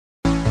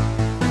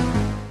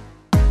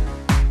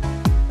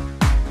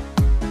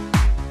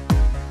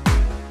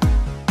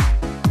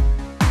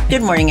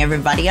Good morning,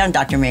 everybody. I'm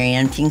Dr.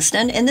 Marianne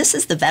Pinkston, and this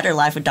is The Better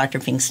Life with Dr.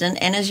 Pinkston.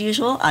 And as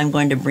usual, I'm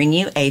going to bring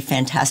you a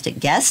fantastic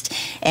guest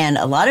and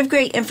a lot of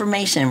great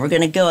information. We're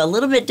going to go a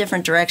little bit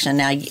different direction.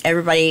 Now,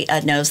 everybody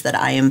knows that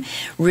I am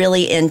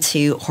really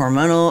into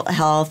hormonal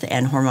health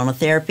and hormonal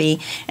therapy.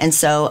 And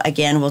so,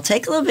 again, we'll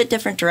take a little bit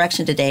different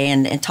direction today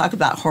and talk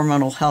about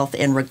hormonal health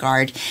in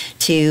regard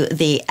to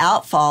the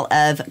outfall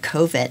of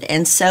COVID.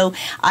 And so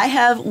I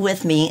have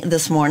with me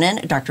this morning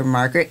Dr.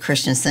 Margeret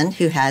Christensen,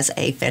 who has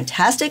a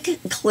fantastic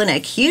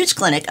huge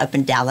clinic up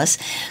in Dallas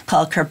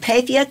called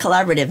Carpathia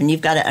Collaborative, and you've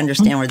got to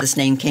understand where this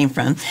name came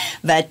from.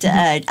 But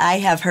I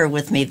have her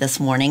with me this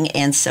morning,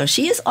 and so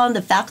she is on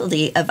the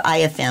faculty of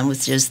IFM,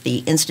 which is the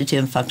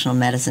Institute of Functional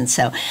Medicine.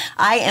 So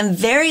I am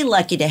very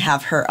lucky to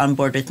have her on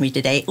board with me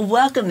today.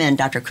 Welcome in,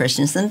 Dr.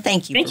 Christensen.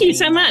 Thank you. Thank you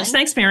so much.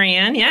 Thanks,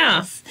 Marianne. Yeah.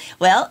 Yes.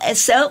 Well,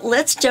 so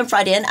let's jump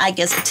right in. I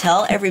guess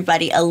tell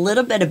everybody a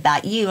little bit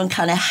about you and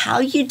kind of how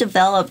you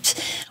developed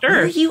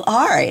where you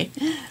are.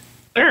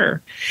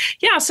 Sure.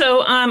 Yeah.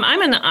 So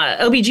I'm an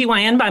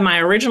OBGYN by my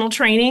original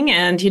training.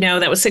 And,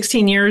 that was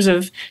 16 years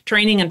of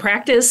training and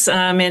practice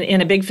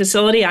in a big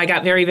facility. I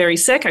got very, very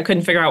sick. I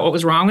couldn't figure out what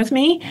was wrong with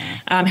me.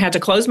 Had to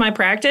close my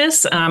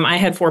practice. I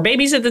had 4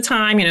 babies at the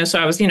time, so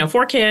I was,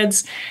 4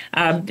 kids,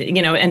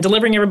 and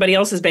delivering everybody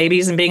else's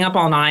babies and being up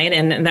all night.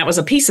 And that was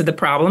a piece of the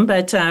problem.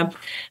 But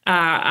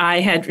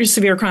I had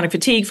severe chronic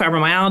fatigue,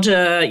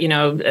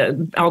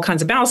 fibromyalgia, all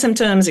kinds of bowel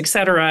symptoms, et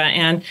cetera.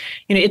 And,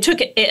 it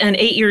took an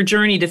 8-year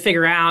journey to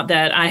figure out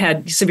that I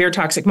had severe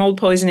toxic mold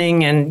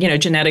poisoning and,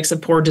 genetics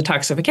of poor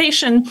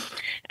detoxification.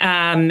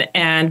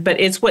 But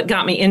it's what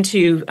got me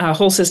into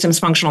whole systems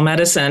functional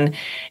medicine.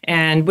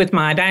 And with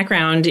my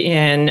background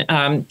in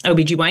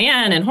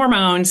OBGYN and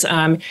hormones,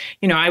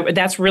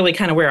 that's really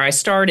kind of where I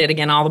started.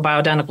 Again, all the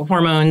bioidentical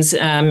hormones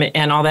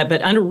and all that,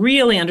 but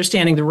really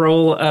understanding the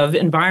role of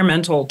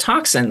environmental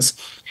toxins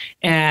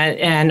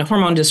and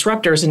hormone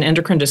disruptors and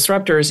endocrine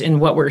disruptors in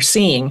what we're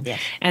seeing. Yes.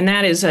 And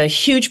that is a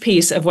huge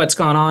piece of what's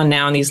gone on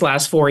now in these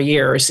last 4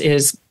 years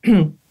is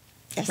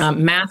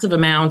massive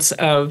amounts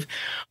of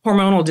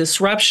hormonal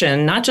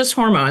disruption, not just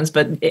hormones,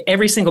 but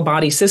every single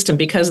body system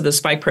because of the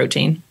spike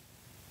protein.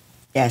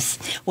 Yes.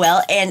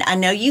 Well, and I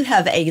know you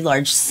have a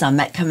large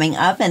summit coming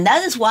up, and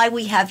that is why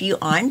we have you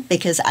on,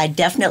 because I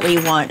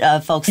definitely want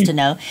folks to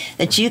know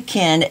that you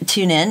can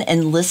tune in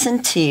and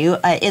listen to,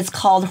 it's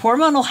called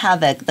Hormonal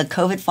Havoc, the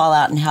COVID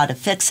Fallout and How to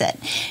Fix It.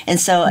 And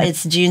so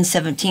it's June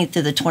 17th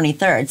through the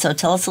 23rd. So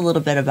tell us a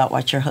little bit about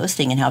what you're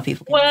hosting and how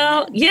people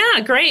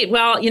can great.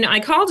 Well, I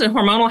called it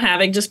Hormonal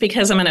Havoc just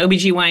because I'm an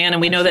OBGYN, and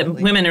we know that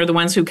women are the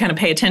ones who kind of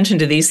pay attention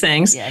to these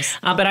things. Yes.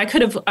 But I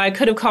could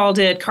have called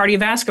it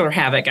Cardiovascular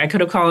Havoc. I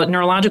could have called it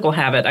Neurological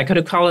Havoc. I could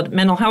have called it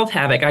Mental Health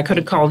Havoc. I could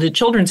have called it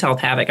Children's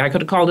Health Havoc. I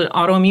could have called it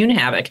Autoimmune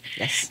Havoc.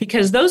 Yes.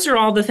 Because those are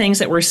all the things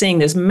that we're seeing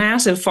this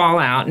massive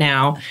fallout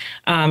now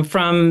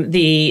from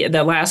the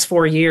last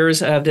 4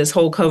 years of this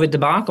whole COVID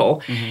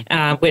debacle,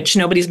 which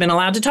nobody's been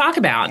allowed to talk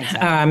about.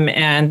 Exactly.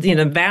 And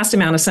the vast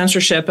amount of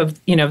censorship of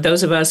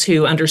those of us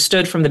who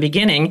understood from the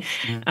beginning,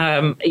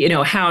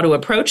 how to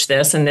approach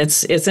this. And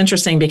it's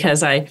interesting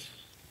because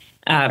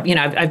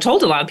I've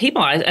told a lot of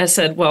people, I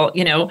said, well,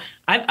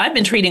 I've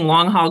been treating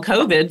long haul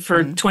COVID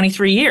for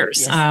 23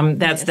 years.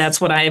 Yes.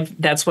 That's what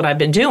I've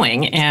been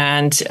doing.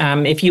 And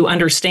if you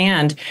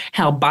understand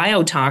how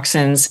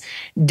biotoxins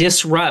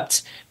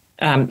disrupt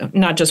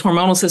not just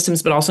hormonal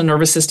systems, but also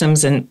nervous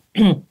systems and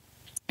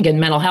again,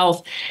 mental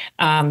health,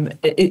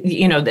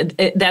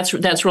 that's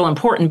real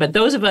important. But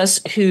those of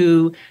us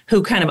who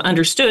kind of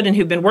understood and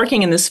who've been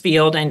working in this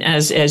field, and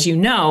as you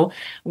know,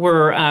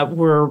 were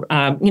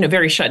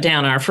very shut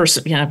down. Our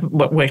first,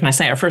 what can I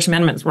say? Our First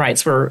Amendment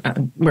rights were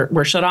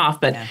shut off.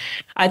 But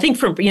I think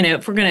if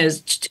we're going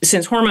to,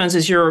 since hormones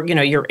is your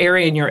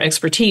area and your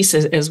expertise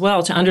as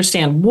well, to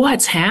understand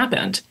what's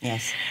happened.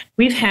 Yes,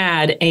 we've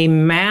had a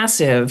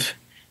massive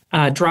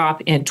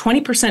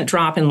 20%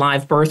 drop in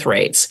live birth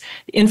rates.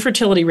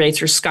 Infertility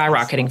rates are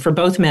skyrocketing for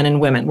both men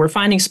and women. We're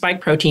finding spike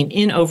protein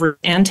in ovaries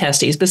and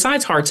testes,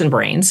 besides hearts and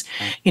brains.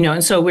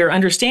 And so we're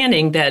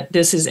understanding that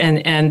this is,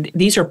 and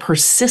these are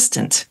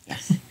persistent.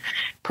 Yes.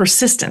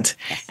 Persistent.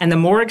 Yes. And the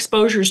more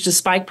exposures to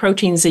spike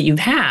proteins that you've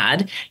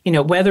had,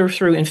 whether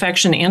through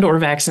infection and or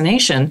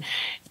vaccines,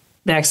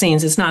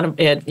 it's not,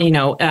 that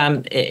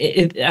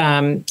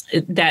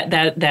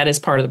is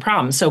part of the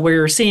problem. So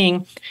we're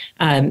seeing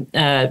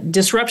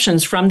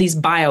disruptions from these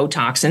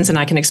biotoxins, and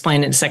I can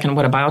explain in a second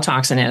what a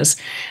biotoxin is,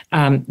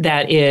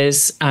 that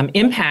is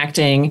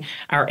impacting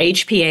our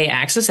HPA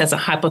axis. That's a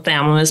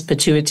hypothalamus,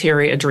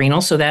 pituitary,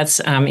 adrenal. So that's,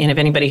 and if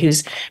anybody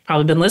who's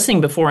probably been listening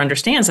before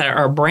understands that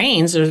our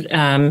brains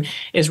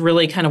is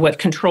really kind of what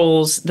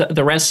controls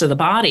the rest of the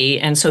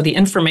body. And so the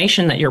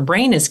information that your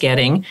brain is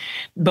getting,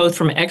 both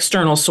from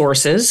external sources,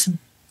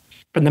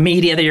 from the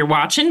media that you're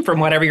watching, from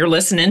whatever you're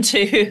listening to,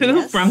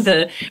 yes, from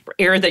the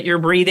air that you're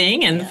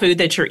breathing and the food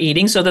that you're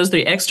eating. So those are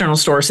the external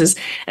sources,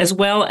 as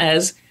well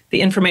as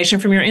the information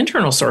from your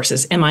internal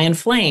sources. Am I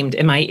inflamed?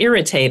 Am I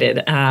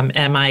irritated?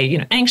 Am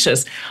I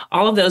anxious?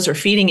 All of those are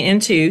feeding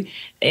into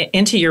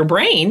your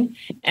brain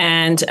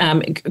and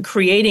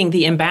creating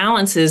the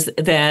imbalances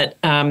that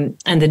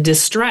and the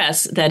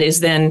distress that is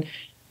then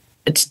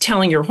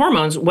telling your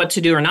hormones what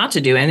to do or not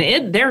to do.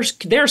 And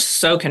they're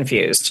so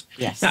confused.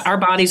 Yes. Our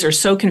bodies are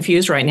so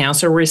confused right now.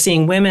 So we're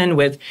seeing women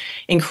with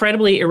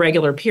incredibly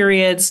irregular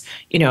periods,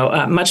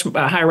 much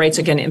higher rates,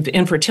 again,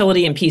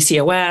 infertility and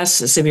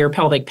PCOS, severe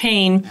pelvic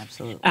pain.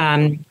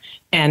 Absolutely.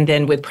 And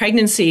then with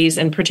pregnancies,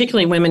 and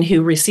particularly women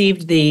who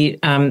received the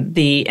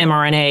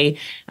mRNA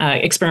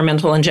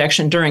experimental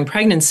injection during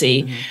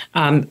pregnancy,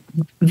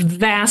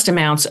 vast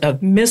amounts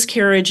of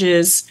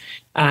miscarriages,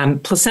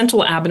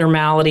 placental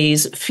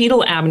abnormalities,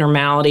 fetal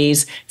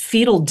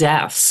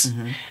deaths.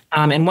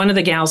 And one of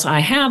the gals I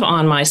have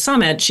on my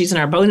summit, she's in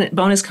our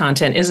bonus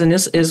content, is a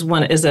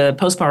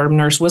postpartum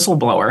nurse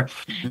whistleblower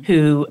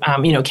who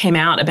came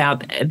out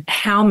about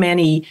how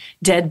many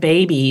dead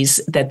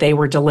babies that they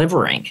were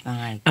delivering.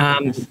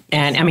 And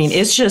I mean,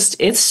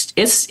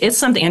 it's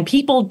something, and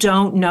people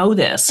don't know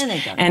this,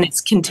 and it's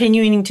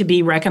continuing to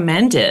be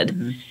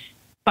recommended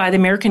by the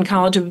American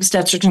College of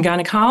Obstetrics and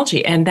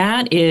Gynecology, and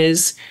that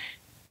is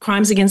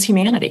crimes against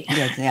humanity.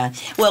 Yeah.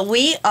 Well,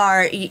 we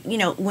are,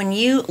 when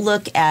you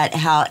look at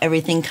how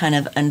everything kind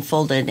of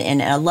unfolded,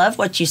 and I love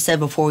what you said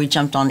before we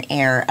jumped on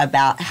air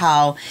about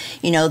how,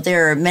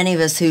 there are many of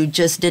us who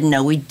just didn't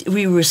know.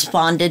 We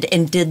responded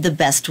and did the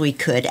best we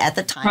could at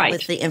the time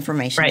with the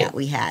information that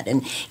we had.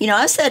 And,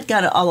 I've said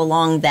kind of all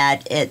along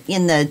that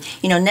in the,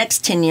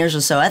 next 10 years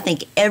or so, I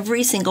think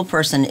every single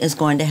person is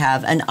going to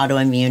have an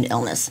autoimmune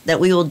illness, that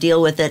we will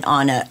deal with it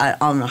on a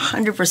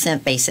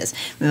 100% basis.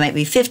 It might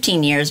be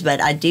 15 years, but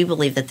I do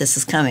believe that this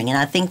is coming. And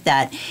I think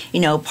that,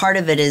 part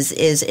of it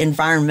is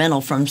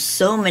environmental, from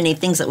so many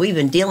things that we've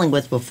been dealing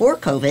with before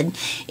COVID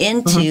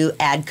into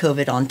add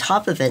COVID on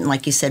top of it. And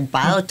like you said,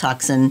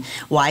 biotoxin.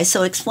 Why?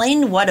 So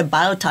explain what a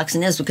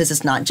biotoxin is, because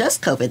it's not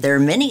just COVID. There are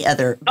many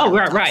other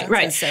biotoxins.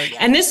 Right. So,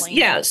 and this,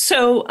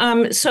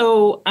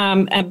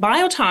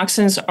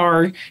 biotoxins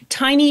are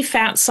tiny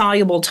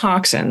fat-soluble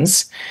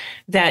toxins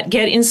that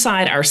get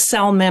inside our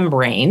cell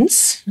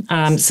membranes.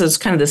 So it's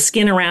kind of the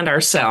skin around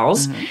our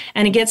cells,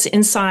 and it gets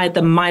inside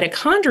the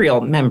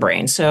mitochondrial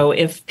membrane. So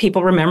if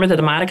people remember that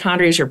the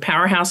mitochondria is your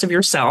powerhouse of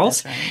your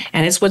cells,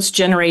 and it's what's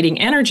generating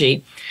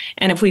energy.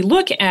 And if we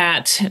look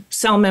at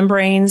cell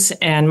membranes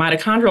and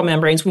mitochondrial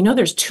membranes, we know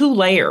there's two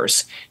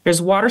layers. There's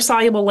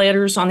water-soluble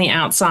layers on the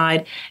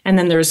outside, and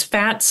then there's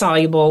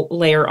fat-soluble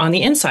layer on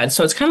the inside.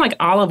 So it's kind of like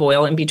olive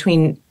oil in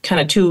between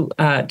kind of two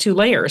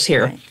layers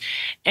here. Right.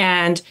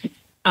 And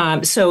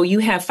so you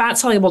have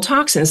fat-soluble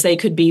toxins. They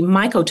could be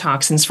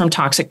mycotoxins from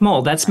toxic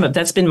mold. That's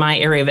been my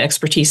area of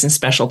expertise and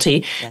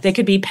specialty. Yes. They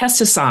could be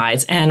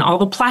pesticides and all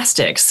the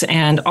plastics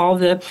and all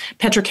the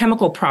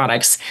petrochemical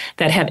products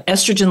that have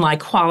estrogen-like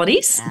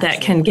qualities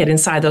that can get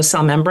inside those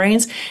cell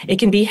membranes. It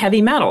can be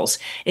heavy metals.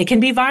 It can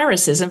be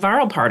viruses and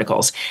viral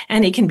particles.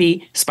 And it can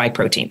be spike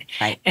protein.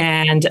 Right.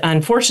 And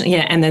unfortunately,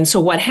 and then so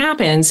what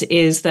happens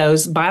is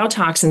those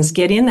biotoxins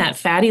get in that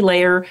fatty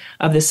layer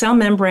of the cell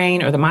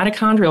membrane or the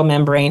mitochondrial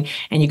membrane,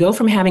 and you go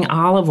from having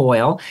olive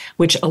oil,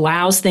 which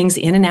allows things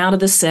in and out of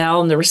the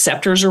cell, and the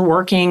receptors are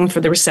working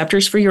for the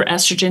receptors for your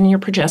estrogen and your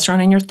progesterone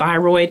and your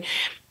thyroid.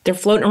 They're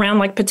floating around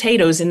like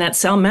potatoes in that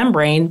cell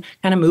membrane,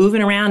 kind of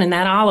moving around in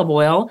that olive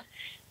oil.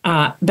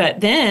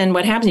 But then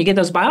what happens, you get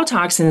those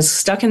biotoxins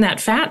stuck in that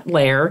fat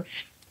layer,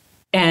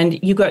 and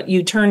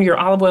you turn your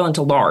olive oil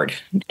into lard,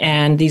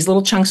 and these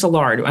little chunks of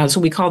lard. So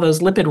we call those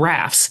lipid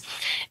rafts.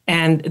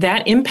 And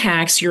that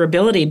impacts your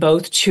ability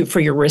both for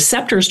your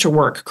receptors to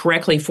work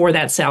correctly for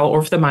that cell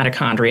or for the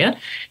mitochondria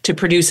to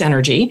produce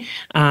energy,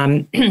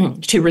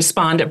 to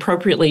respond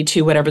appropriately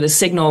to whatever the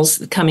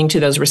signals coming to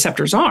those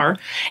receptors are.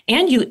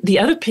 And the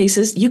other piece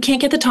is you can't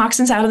get the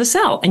toxins out of the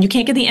cell, and you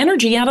can't get the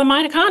energy out of the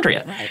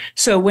mitochondria. Right.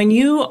 So when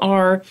you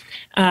are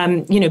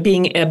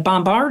being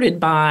bombarded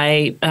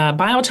by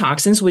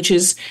biotoxins, which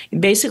is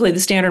basically the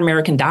standard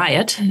American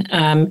diet,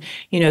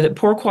 the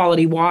poor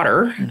quality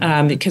water,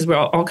 because we're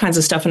all kinds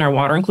of stuff in our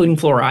water, including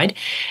fluoride,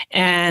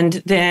 and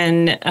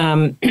then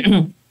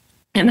and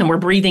then we're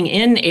breathing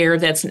in air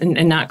that's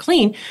not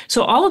clean.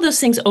 So all of those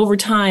things over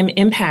time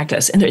impact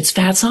us, and it's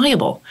fat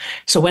soluble.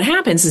 So what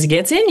happens is it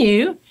gets in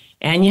you,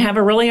 and you have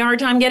a really hard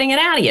time getting it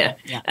out of you,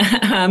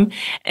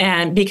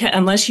 and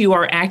unless you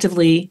are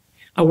actively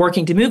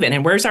working to move it.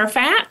 And where's our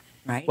fat?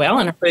 Right. Well,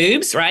 in our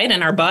boobs, right,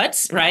 and our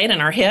butts, right,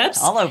 and our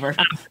hips, all over,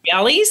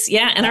 bellies,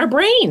 and our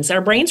brains.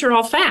 Our brains are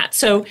all fat.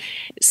 So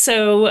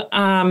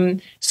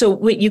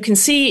what you can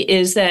see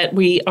is that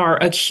we are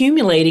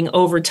accumulating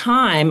over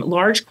time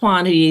large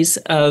quantities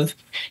of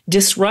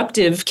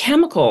disruptive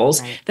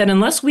chemicals that,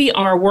 unless we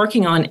are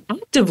working on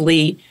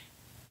actively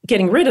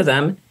getting rid of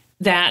them,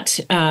 that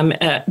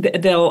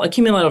they'll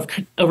accumulate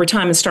over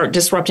time and start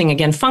disrupting,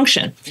 again,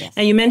 function. Yes.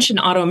 Now, you mentioned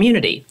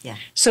autoimmunity. Yeah.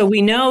 So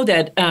we know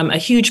that a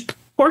huge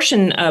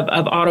portion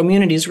of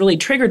autoimmunity is really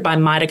triggered by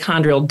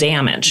mitochondrial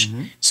damage.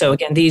 So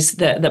again,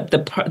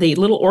 the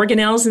little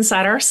organelles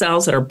inside our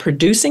cells that are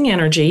producing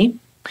energy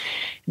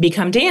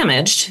become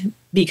damaged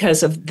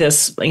because of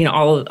this,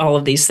 all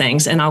of these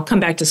things. And I'll come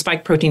back to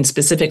spike protein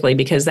specifically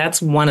because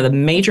that's one of the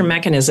major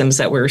mechanisms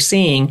that we're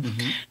seeing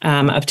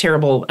of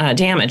terrible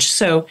damage.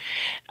 So,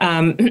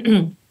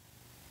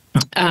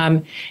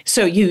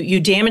 so you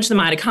damage the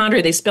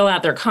mitochondria, they spill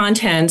out their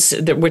contents,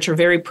 which are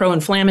very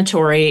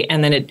pro-inflammatory,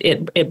 and then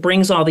it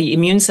brings all the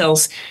immune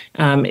cells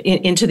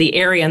into the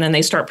area, and then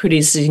they start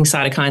producing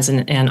cytokines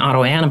and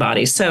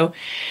autoantibodies. So,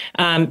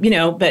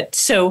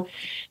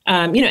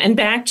 and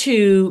back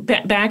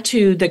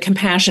to the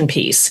compassion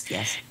piece.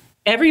 Yes.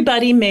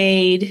 Everybody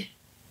made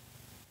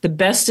the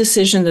best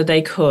decision that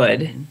they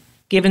could,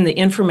 given the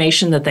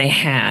information that they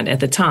had at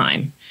the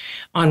time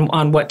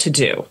on what to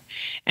do.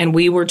 And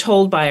we were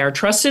told by our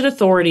trusted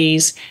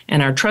authorities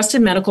and our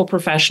trusted medical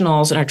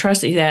professionals and our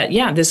trusted that,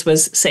 this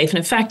was safe and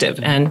effective.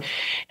 And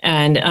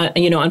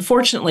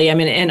unfortunately,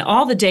 and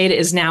all the data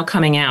is now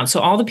coming out. So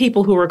all the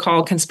people who were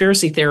called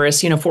conspiracy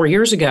theorists, 4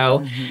 years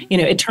ago,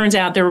 it turns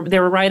out they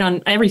were right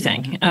on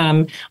everything,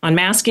 on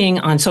masking,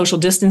 on social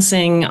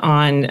distancing,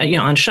 on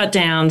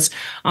shutdowns,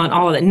 on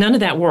all of that. None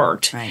of that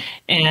worked. Right.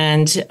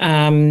 And,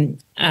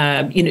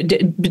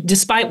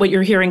 despite what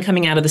you're hearing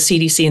coming out of the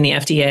CDC and the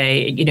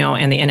FDA,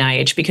 and the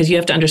NIH, because you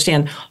have to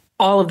understand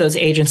all of those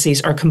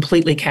agencies are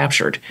completely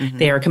captured.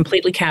 They are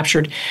completely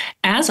captured,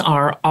 as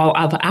are all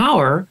of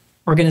our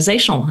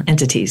organizational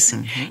entities.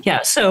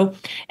 Yeah. So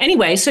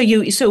anyway, so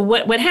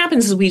what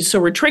happens is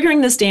we're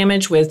triggering this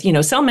damage with,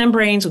 cell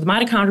membranes, with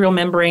mitochondrial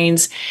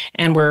membranes,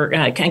 and we're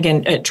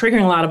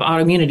triggering a lot of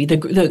autoimmunity.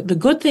 The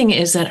good thing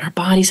is that our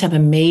bodies have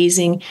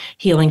amazing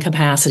healing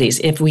capacities.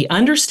 If we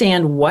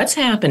understand what's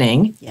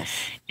happening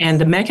and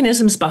the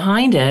mechanisms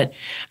behind it,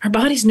 our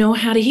bodies know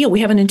how to heal. We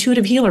have an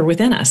intuitive healer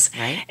within us.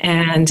 Right.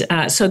 And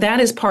so that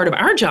is part of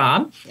our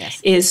job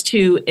is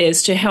to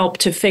help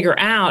to figure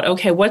out,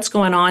 okay, what's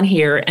going on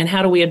here and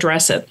how do we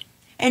address it?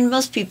 And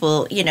most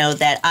people,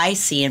 that I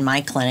see in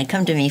my clinic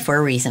come to me for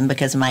a reason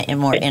because of my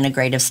more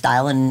integrative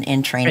style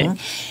and training.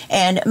 Right.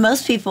 And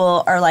most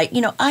people are like,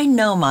 I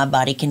know my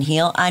body can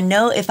heal. I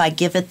know if I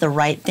give it the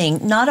right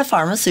thing, not a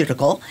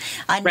pharmaceutical.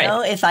 I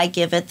know if I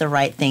give it the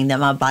right thing that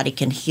my body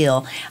can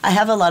heal. I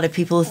have a lot of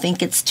people who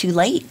think it's too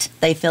late.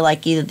 They feel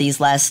like either these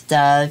last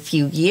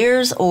few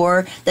years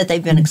or that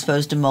they've been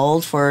exposed to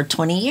mold for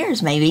 20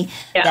 years maybe,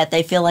 that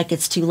they feel like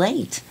it's too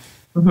late.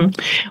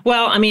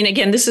 Well,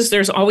 again,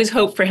 there's always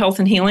hope for health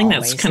and healing.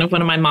 Always. That's kind of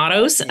one of my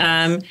mottos.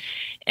 Yes.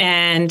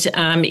 And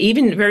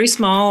even very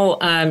small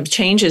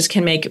changes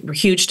can make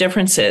huge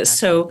differences.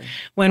 Absolutely. So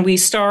when we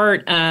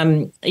start,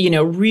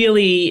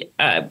 really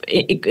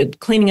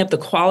cleaning up the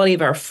quality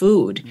of our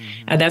food,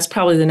 that's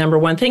probably the number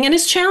one thing. And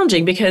it's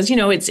challenging because,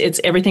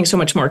 it's everything's so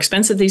much more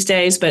expensive these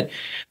days. But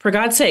for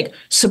God's sake,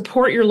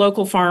 support your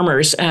local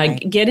farmers.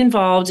 Get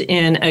involved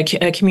in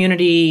a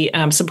community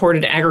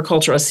supported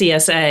agriculture, a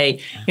CSA,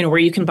 where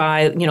you can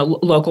buy,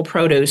 local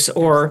produce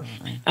or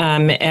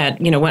at,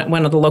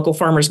 one of the local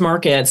farmers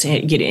markets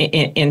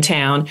in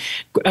town,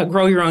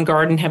 grow your own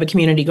garden, have a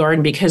community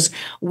garden, because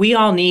we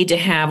all need to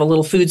have a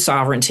little food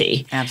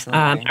sovereignty.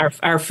 Absolutely.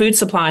 Our food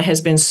supply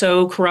has been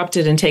so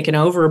corrupted and taken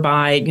over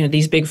by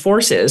these big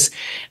forces.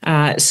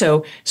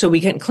 So we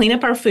can clean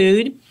up our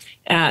food.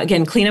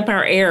 Again, clean up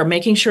our air,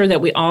 making sure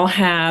that we all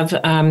have,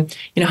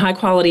 high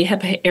quality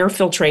HEPA air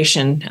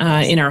filtration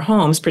in our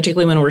homes,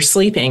 particularly when we're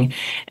sleeping.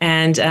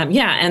 And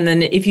and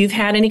then if you've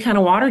had any kind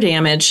of water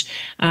damage,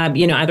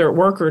 either at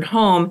work or at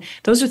home,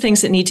 those are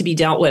things that need to be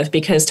dealt with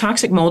because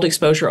toxic mold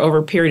exposure over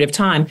a period of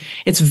time,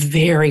 it's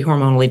very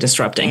hormonally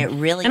disrupting. It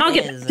really and I'll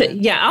is.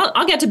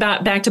 I'll get to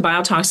back to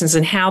biotoxins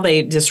and how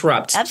they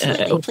disrupt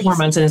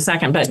hormones in a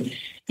second, but.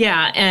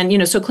 Yeah,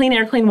 and so clean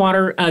air, clean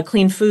water,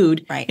 clean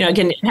food. Right.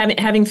 Again,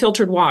 having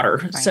filtered water.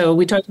 Right. So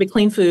we talked about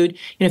clean food.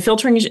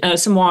 Filtering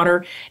some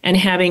water and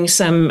having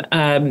some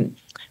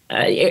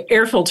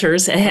air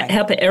filters,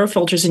 HEPA air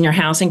filters in your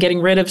house, and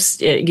getting rid of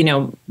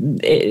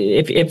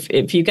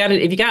if you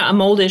got a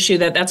mold issue,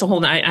 that's a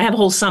whole. I have a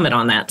whole summit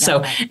on that.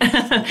 So,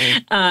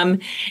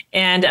 and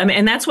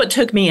that's what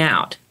took me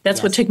out.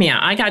 That's what took me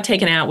out. I got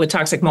taken out with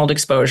toxic mold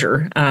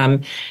exposure,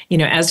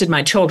 as did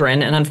my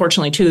children. And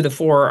unfortunately, 2 of the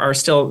 4 are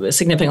still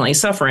significantly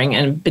suffering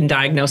and been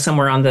diagnosed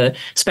somewhere on the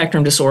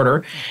spectrum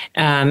disorder,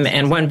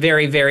 and one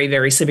very, very,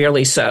 very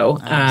severely so.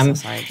 I'm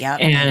so sorry.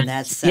 Yep. And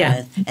that's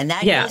and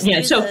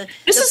that So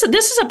this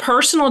is a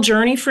personal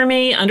journey for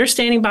me,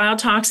 understanding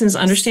biotoxins,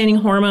 understanding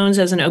hormones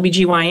as an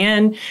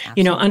OBGYN,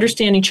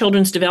 understanding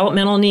children's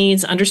developmental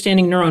needs,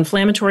 understanding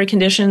neuroinflammatory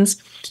conditions.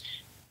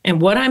 And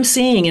what I'm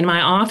seeing in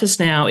my office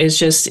now is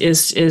just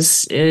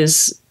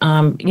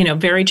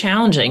very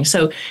challenging.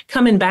 So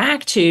coming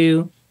back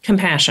to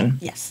compassion,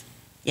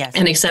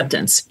 and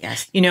acceptance.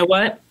 Yes, you know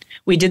what?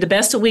 We did the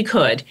best that we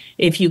could.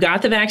 If you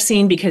got the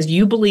vaccine because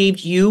you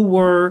believed you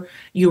were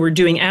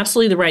doing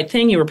absolutely the right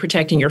thing, you were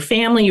protecting your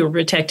family, you were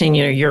protecting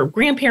your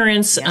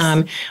grandparents,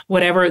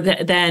 whatever.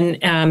 Then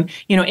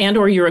and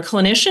or you're a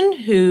clinician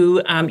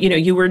who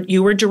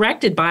you were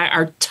directed by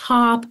our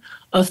top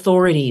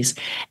authorities,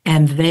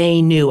 and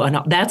they knew. And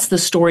that's the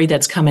story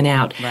that's coming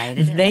out. Right,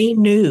 they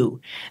knew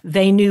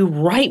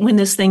right when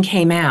this thing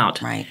came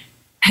out. Right.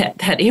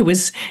 That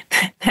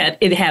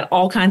it had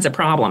all kinds of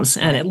problems,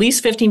 and at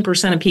least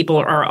 15% of people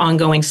are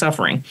ongoing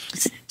suffering.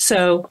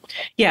 So,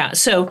 yeah.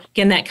 So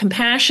again, that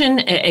compassion,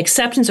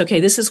 acceptance.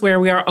 Okay, this is where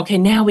we are. Okay,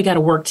 now we got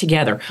to work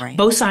together. Right.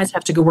 Both sides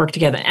have to go work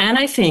together. And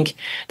I think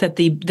that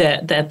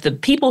the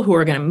people who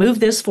are going to move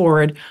this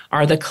forward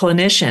are the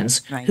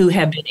clinicians who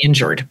have been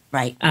injured.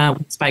 Right.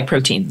 With spike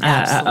protein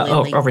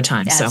over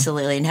time.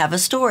 Absolutely. And have a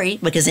story,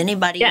 because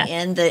anybody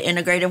in the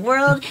integrative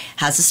world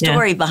has a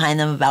story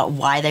behind them about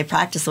why they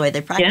practice the way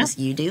they practice.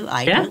 You do,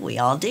 I do, we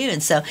all do.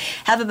 And so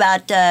have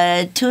about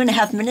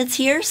 2.5 minutes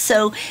here.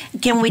 So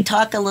can we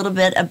talk a little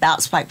bit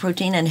about spike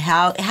protein and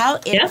how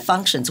it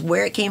functions,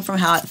 where it came from,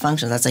 how it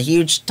functions? That's a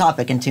huge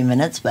topic in 2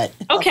 minutes, but.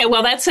 Okay,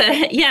 well, that's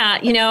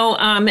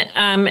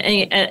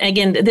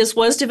again, this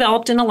was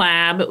developed in a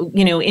lab,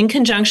 in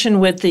conjunction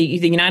with the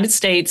United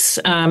States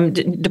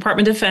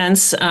Department of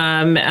Defense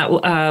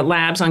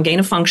labs on gain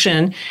of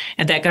function,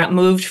 and that got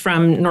moved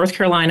from North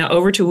Carolina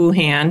over to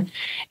Wuhan.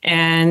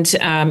 And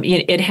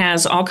it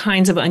has all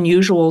kinds of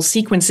unusual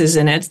sequences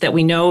in it that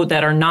we know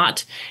that are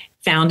not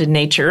found in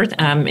nature,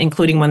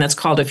 including one that's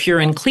called a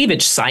furin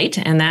cleavage site.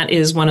 And that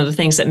is one of the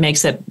things that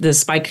makes it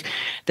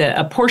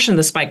a portion of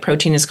the spike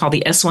protein is called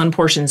the S1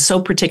 portion so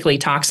particularly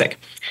toxic,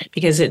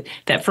 because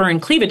that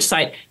furin cleavage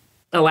site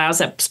allows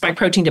that spike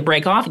protein to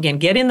break off again,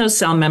 get in those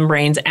cell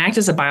membranes, act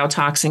as a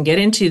biotoxin, get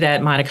into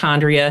that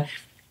mitochondria,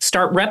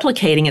 start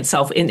replicating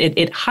itself.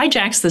 It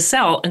hijacks the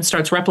cell and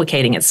starts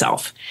replicating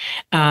itself.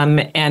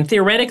 And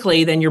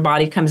theoretically, then your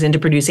body comes in to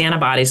produce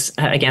antibodies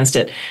against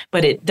it.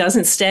 But it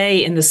doesn't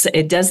stay in the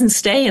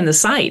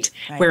site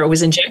where it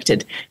was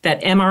injected.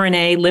 That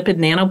mRNA lipid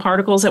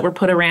nanoparticles that were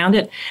put around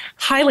it,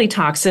 highly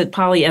toxic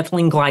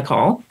polyethylene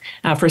glycol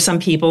for some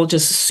people,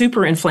 just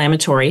super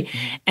inflammatory.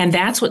 And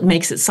that's what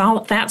makes it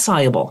fat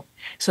soluble.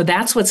 So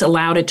that's what's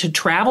allowed it to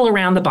travel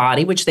around the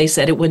body, which they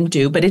said it wouldn't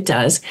do, but it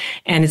does.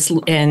 And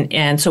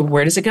so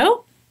where does it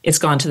go? It's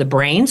gone to the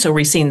brain. So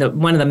we're seeing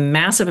one of the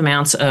massive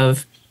amounts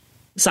of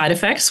side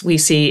effects we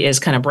see is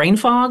kind of brain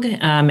fog,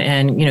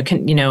 and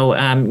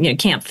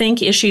can't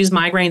think issues,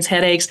 migraines,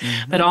 headaches,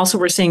 but also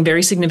we're seeing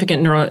very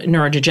significant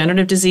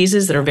neurodegenerative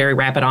diseases that are very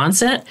rapid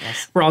onset.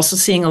 Yes. We're also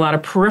seeing a lot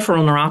of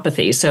peripheral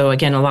neuropathy. So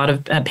again, a lot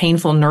of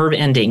painful nerve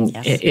ending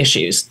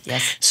issues.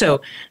 Yes. So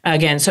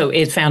again,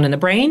 it's found in the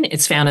brain,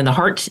 it's found in the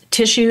heart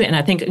tissue, and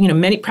I think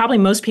probably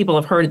most people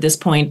have heard at this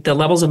point the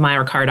levels of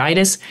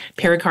myocarditis,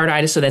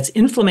 pericarditis. So that's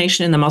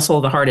inflammation in the muscle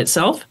of the heart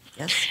itself.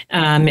 Yes.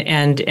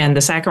 And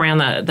the sac around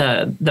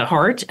the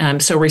heart.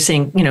 So we're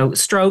seeing,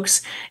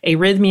 strokes,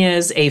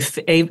 arrhythmias,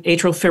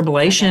 atrial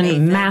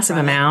fibrillation, massive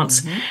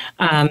amounts.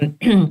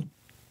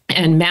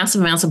 And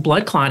massive amounts of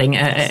blood clotting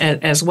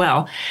as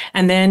well.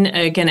 And then,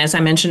 again, as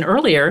I mentioned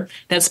earlier,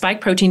 that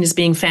spike protein is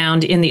being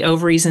found in the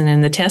ovaries and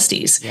in the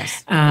testes.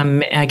 Yes.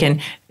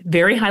 Again,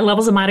 very high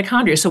levels of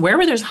mitochondria. So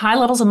wherever there's high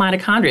levels of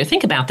mitochondria,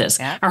 think about this.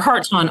 Yeah. Our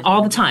heart's on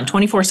all the time,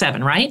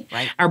 24/7, right?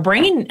 Our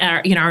brain,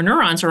 our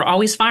neurons are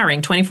always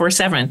firing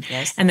 24/7.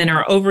 Yes. And then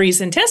our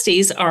ovaries and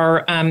testes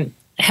are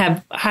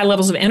have high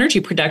levels of energy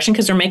production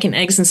because they're making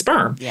eggs and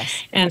sperm. Yes.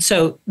 And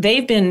so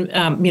they've been,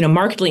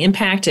 markedly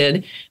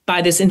impacted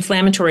by this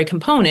inflammatory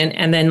component.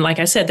 And then, like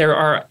I said, there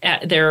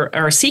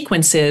are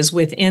sequences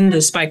within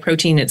the spike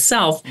protein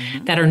itself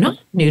that are not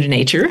new to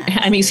nature.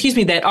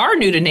 That are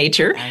new to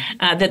nature.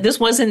 That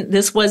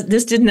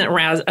this didn't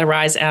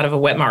arise out of a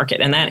wet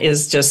market, and that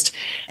is just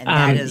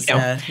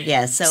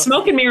so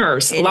smoke and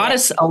mirrors. A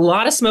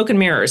lot of smoke and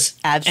mirrors.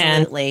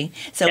 Absolutely.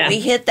 And, we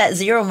hit that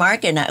zero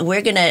mark, and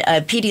we're gonna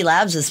PD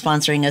Labs is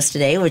sponsoring us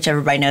today, which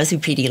everybody knows who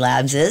PD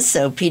Labs is.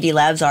 So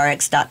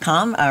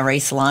PDLabsRx.com. Ray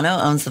Solano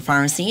owns the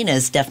pharmacy and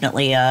is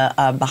definitely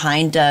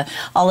behind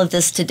all of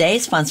this today,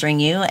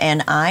 sponsoring you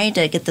and I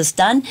to get this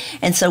done.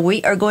 And so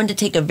we are going to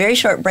take a very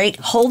short break.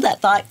 Hold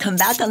that thought, come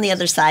back on the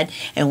other side,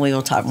 and we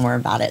will talk more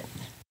about it.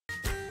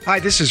 Hi,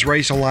 this is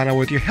Ray Solano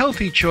with your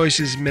Healthy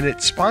Choices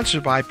Minute,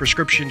 sponsored by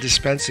Prescription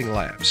Dispensing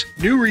Labs.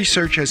 New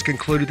research has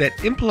concluded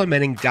that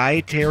implementing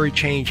dietary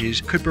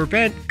changes could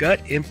prevent gut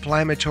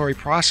inflammatory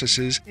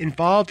processes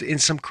involved in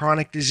some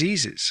chronic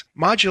diseases.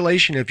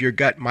 Modulation of your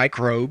gut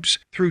microbes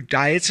through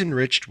diets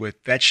enriched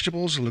with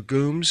vegetables,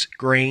 legumes,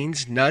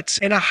 grains, nuts,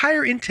 and a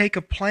higher intake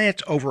of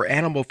plant over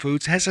animal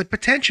foods has a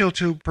potential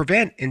to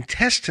prevent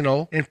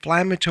intestinal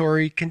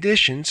inflammatory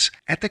conditions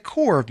at the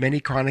core of many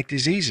chronic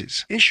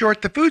diseases. In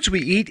short, the foods we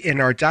eat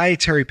in our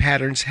dietary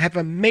patterns have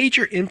a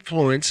major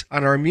influence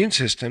on our immune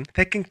system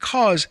that can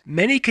cause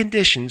many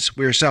conditions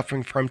we are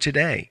suffering from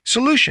today.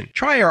 Solution: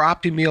 try our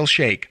OptiMeal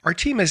shake. Our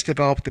team has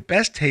developed the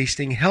best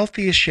tasting,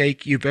 healthiest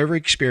shake you've ever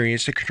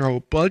experienced to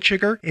control blood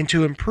sugar and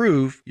to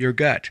improve your gut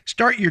gut.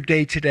 Start your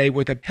day today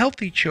with a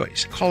healthy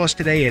choice. Call us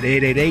today at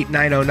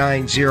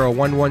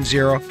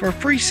 888-909-0110 for a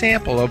free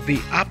sample of the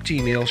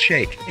OptiMeal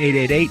Shake.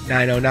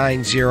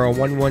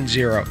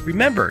 888-909-0110.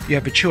 Remember, you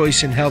have a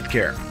choice in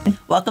healthcare.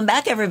 Welcome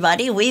back,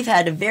 everybody. We've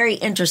had a very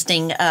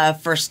interesting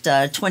first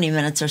 20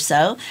 minutes or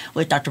so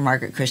with Dr.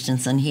 Margeret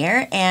Christensen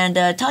here,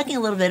 and talking a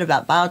little bit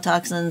about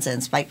biotoxins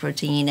and spike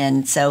protein.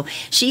 And so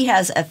she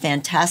has a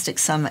fantastic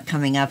summit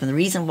coming up. And the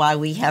reason why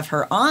we have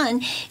her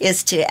on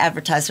is to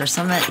advertise her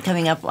summit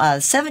coming up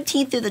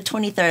 17th through the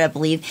 23rd, I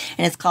believe.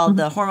 And it's called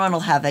The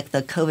Hormonal Havoc,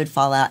 the COVID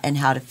Fallout, and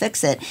How to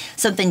Fix It.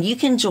 Something you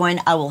can join.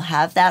 I will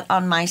have that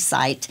on my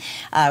site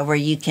where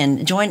you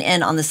can join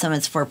in on the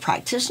summits for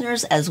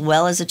practitioners as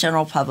well as the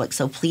general public.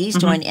 So please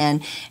join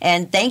in.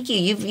 And thank you.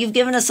 You've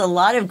given us a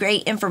lot of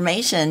great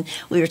information.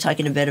 We were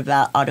talking a bit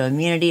about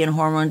autoimmunity and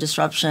hormone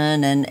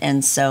disruption.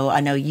 And so I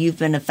know you've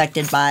been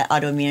affected by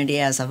autoimmunity,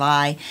 as have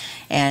I.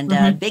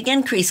 And big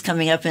increase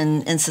coming up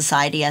in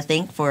society, I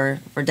think, for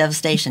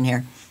devastation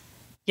here.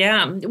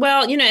 Yeah,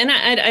 well, and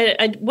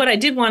I what I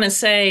did want to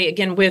say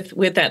again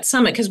with that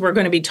summit, because we're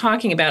going to be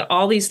talking about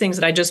all these things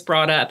that I just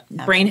brought up: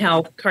 brain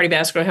health,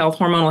 cardiovascular health,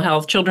 hormonal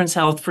health, children's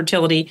health,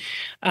 fertility,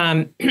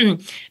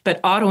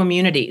 but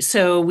autoimmunity.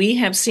 So we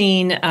have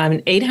seen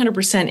an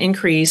 800%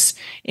 increase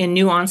in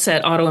new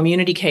onset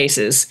autoimmunity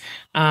cases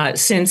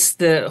since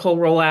the whole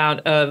rollout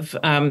of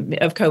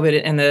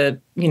COVID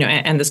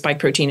and the spike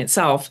protein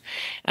itself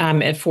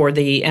for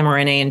the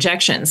mRNA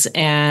injections.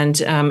 And,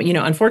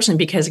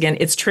 unfortunately, because, again,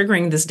 it's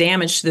triggering this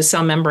damage to the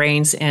cell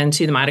membranes and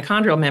to the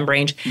mitochondrial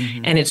membranes,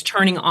 and it's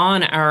turning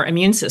on our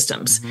immune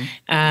systems.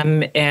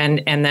 And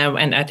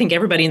I think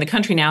everybody in the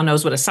country now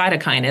knows what a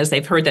cytokine is.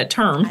 They've heard that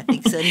term. I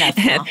think so.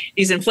 Enough.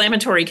 These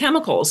inflammatory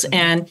chemicals.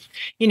 And,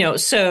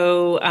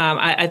 so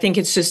I think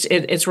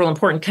it's real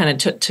important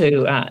kind of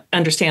to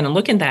understand and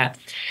look in that.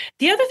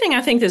 The other thing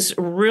I think that's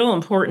real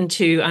important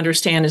to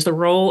understand is the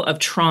role of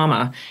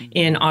trauma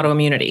in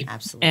autoimmunity.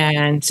 Absolutely.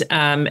 And,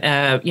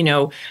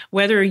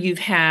 whether you've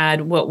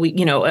had what we,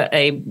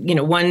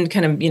 one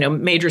kind of,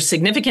 major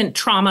significant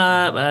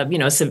trauma,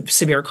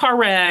 severe car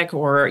wreck,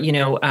 or,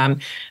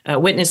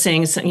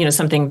 witnessing,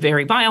 something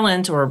very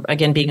violent, or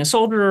again, being a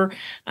soldier,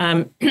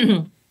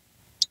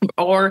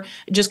 or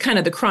just kind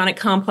of the chronic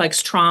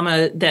complex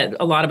trauma that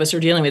a lot of us are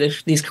dealing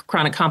with, these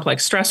chronic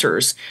complex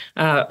stressors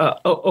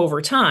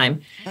over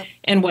time.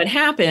 And what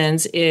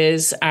happens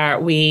is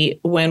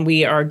when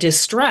we are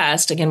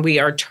distressed, again, we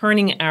are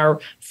turning our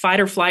fight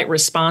or flight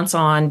response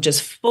on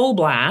just full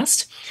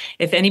blast.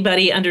 If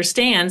anybody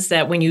understands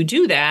that when you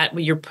do that,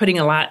 you're putting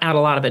out a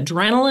lot of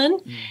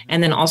adrenaline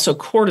and then also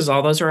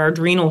cortisol. Those are our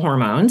adrenal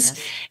hormones.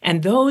 Yes.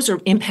 And those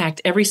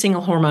impact every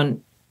single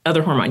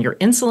other hormone, your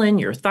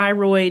insulin, your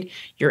thyroid,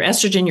 your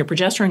estrogen, your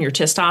progesterone, your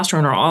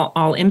testosterone are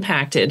all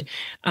impacted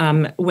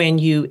when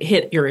you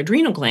hit your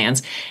adrenal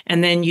glands.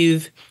 And then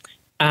you've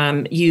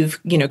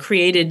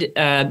created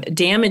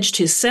damage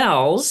to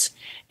cells,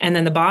 and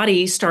then the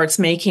body starts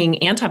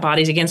making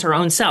antibodies against our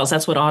own cells.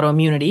 That's what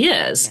autoimmunity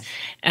is. Yes.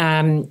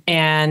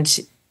 And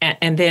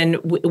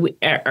then we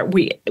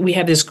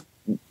have this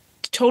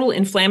total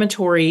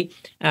inflammatory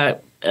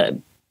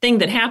thing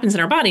that happens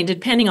in our body,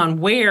 depending on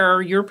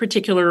where your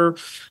particular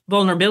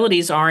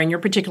vulnerabilities are and your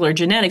particular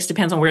genetics,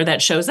 depends on where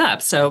that shows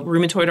up. So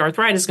rheumatoid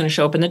arthritis is going to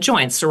show up in the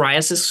joints.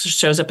 Psoriasis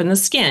shows up in the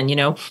skin.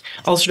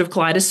 Ulcerative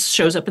colitis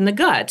shows up in the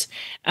gut.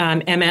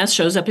 MS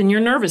shows up in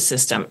your nervous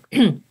system.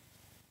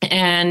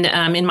 And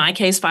in my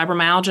case,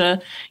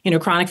 fibromyalgia,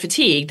 chronic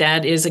fatigue,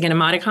 that is, again, a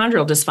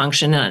mitochondrial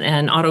dysfunction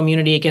and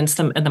autoimmunity against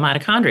the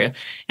mitochondria.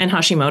 And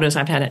Hashimoto's,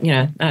 I've had it,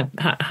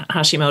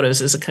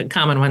 Hashimoto's is a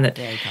common one.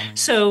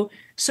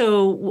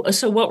 So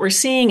what we're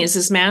seeing is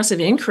this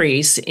massive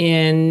increase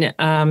in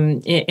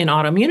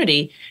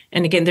autoimmunity.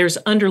 And again, there's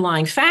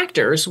underlying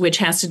factors, which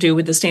has to do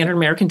with the standard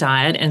American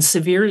diet and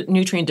severe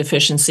nutrient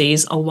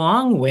deficiencies,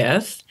 along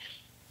with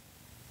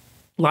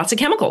lots of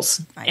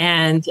chemicals. Right.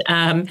 And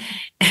I know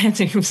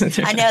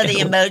the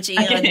emoji.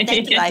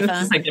 Thank you,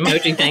 iPhone. It's like the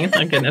emoji thing.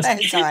 Oh, goodness.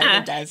 Sorry,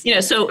 it does.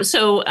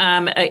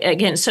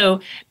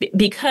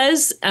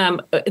 Because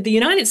the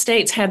United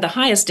States had the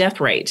highest death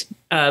rate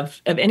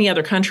of any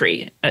other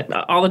country,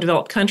 all the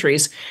developed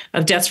countries,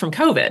 of deaths from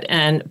COVID.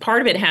 And part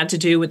of it had to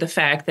do with the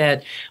fact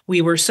that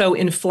we were so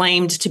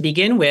inflamed to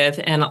begin with,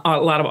 and a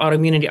lot of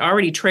autoimmunity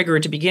already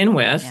triggered to begin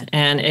with,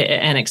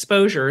 and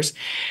exposures.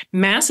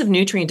 Massive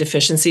nutrient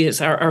deficiencies.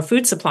 Our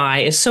food supply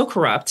is so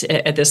corrupt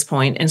at this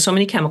point, and so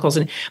many chemicals,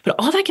 but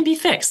all that can be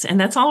fixed, and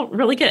that's all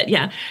really good.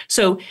 Yeah.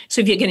 So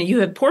if you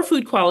have poor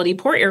food quality,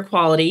 poor air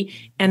quality,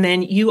 and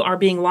then you are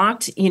being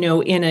locked, in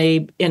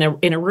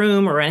a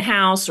room or a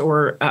house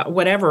or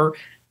whatever,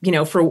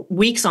 for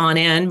weeks on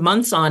end,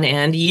 months on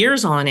end,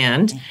 years on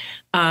end,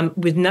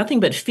 with nothing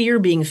but fear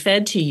being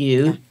fed to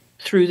you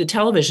through the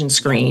television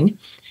screen.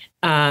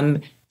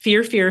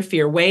 Fear, fear,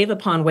 fear, wave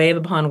upon wave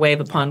upon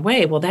wave upon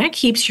wave. Well, that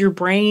keeps your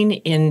brain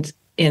in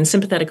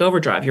sympathetic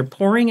overdrive. You're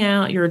pouring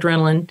out your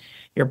adrenaline,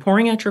 you're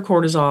pouring out your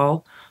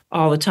cortisol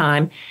all the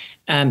time,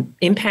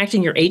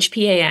 impacting your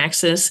HPA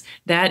axis.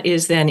 That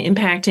is then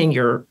impacting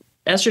your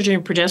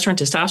estrogen, progesterone,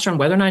 testosterone,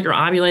 whether or not you're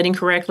ovulating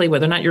correctly,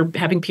 whether or not you're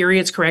having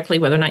periods correctly,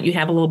 whether or not you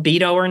have a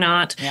libido or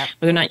not,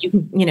 whether or not you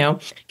can,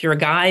 if you're a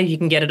guy, you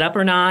can get it up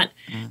or not.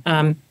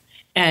 And,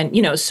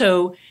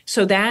 so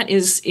that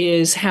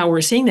is how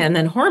we're seeing that. And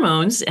then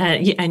hormones,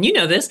 and you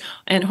know this,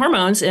 and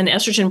hormones and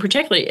estrogen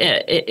particularly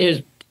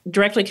is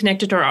directly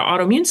connected to our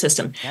autoimmune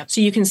system. So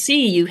you can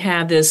see you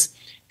have this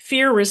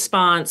fear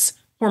response,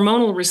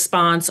 hormonal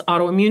response,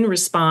 autoimmune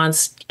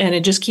response, and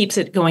it just keeps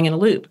it going in a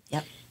loop.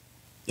 Yep.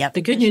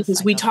 The good news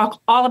is we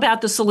talk all about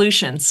the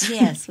solutions.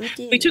 Yes, we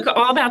do. We talk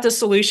all about the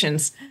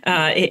solutions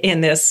in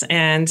this.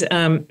 And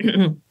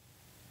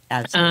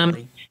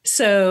absolutely.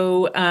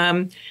 So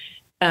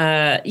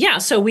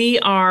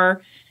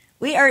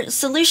we are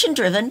solution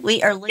driven.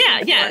 We are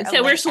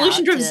So we're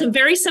solution driven. Some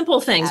very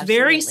simple things,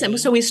 very simple.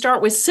 So we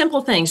start with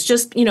simple things,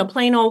 just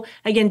plain old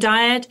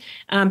diet,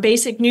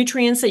 basic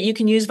nutrients that you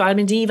can use: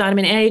 vitamin D,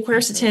 vitamin A,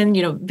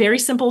 quercetin. Very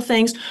simple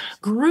things.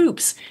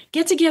 Groups,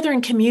 get together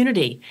in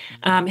community.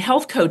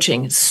 Health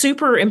coaching,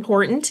 super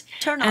important.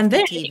 Turn off the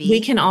TV.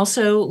 We can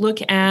also look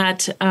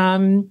at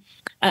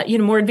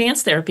more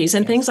advanced therapies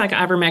and things like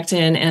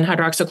ivermectin and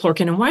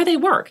hydroxychloroquine and why they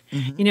work,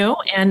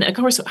 and of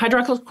course,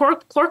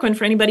 hydroxychloroquine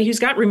for anybody who's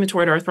got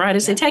rheumatoid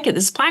arthritis, they take it.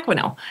 This is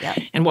Plaquenil.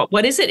 And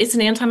what is it? It's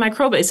an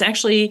antimicrobial. It's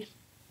actually,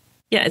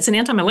 it's an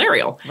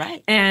antimalarial.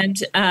 Right. And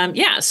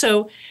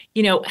so,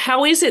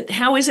 how is it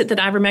that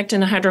ivermectin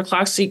and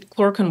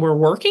hydroxychloroquine were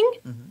working?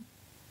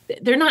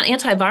 They're not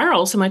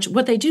antiviral so much.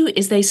 What they do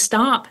is they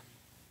stop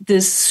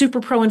this super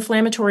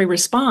pro-inflammatory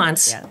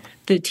response,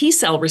 the T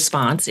cell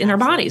response in our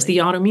bodies, the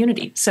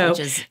autoimmunity. So,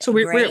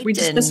 we're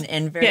just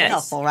very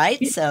helpful,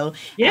 right? So,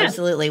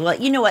 absolutely. Well,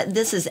 you know what?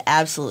 This has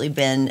absolutely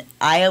been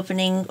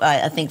eye-opening.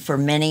 I think for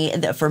many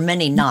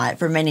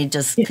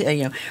just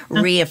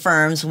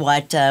reaffirms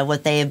what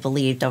they have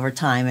believed over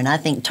time. And I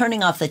think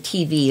turning off the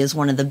TV is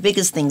one of the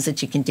biggest things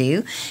that you can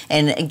do,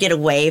 and get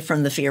away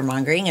from the fear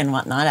mongering and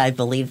whatnot. I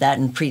believe that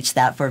and preached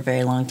that for a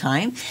very long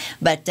time.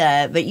 But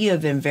you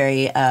have been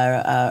very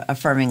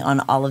affirming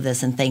on all of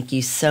this, and thank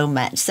you so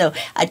much. So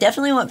I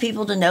definitely want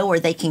people to know where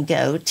they can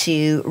go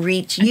to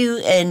reach you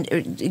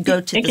and go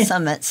to the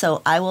summit.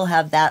 So I will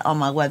have that on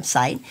my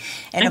website.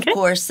 And of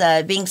course,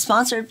 being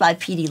sponsored by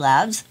PD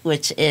Labs,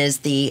 which is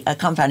the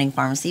compounding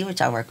pharmacy, which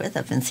I work with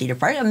up in Cedar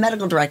Park. I'm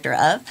medical director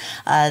of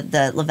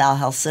the Laval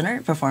Health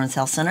Center, Performance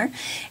Health Center.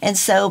 And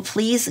so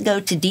please go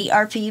to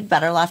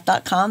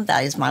drpbetterlife.com.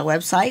 That is my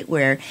website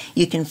where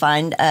you can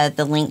find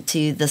the link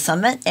to the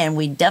summit. And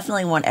we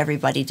definitely want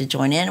everybody to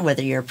join in,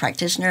 whether you're a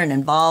practitioner and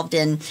involved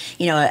in,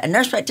 a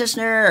nurse practitioner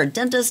or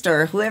dentist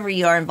or whoever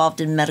you are involved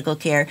in medical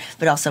care,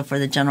 but also for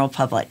the general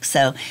public.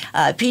 So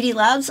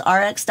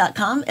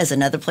pdlabsrx.com is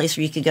another place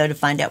where you could go to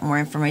find out more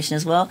information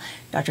as well.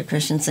 Dr.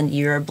 Christensen,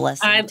 you're a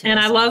blessing.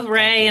 I love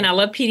Ray and I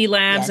love PD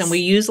Labs, and we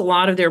use a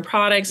lot of their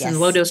products and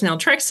low-dose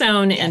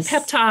naltrexone and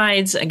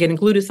peptides, again,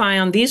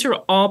 glutathione. These are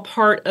all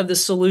part of the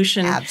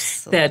solution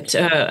that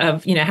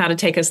of how to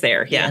take us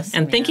there.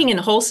 And thinking in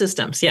whole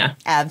systems.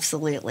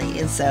 Absolutely.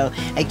 And so,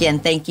 again,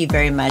 thank you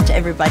very much.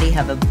 Everybody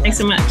have a blessed Thanks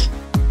so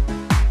much.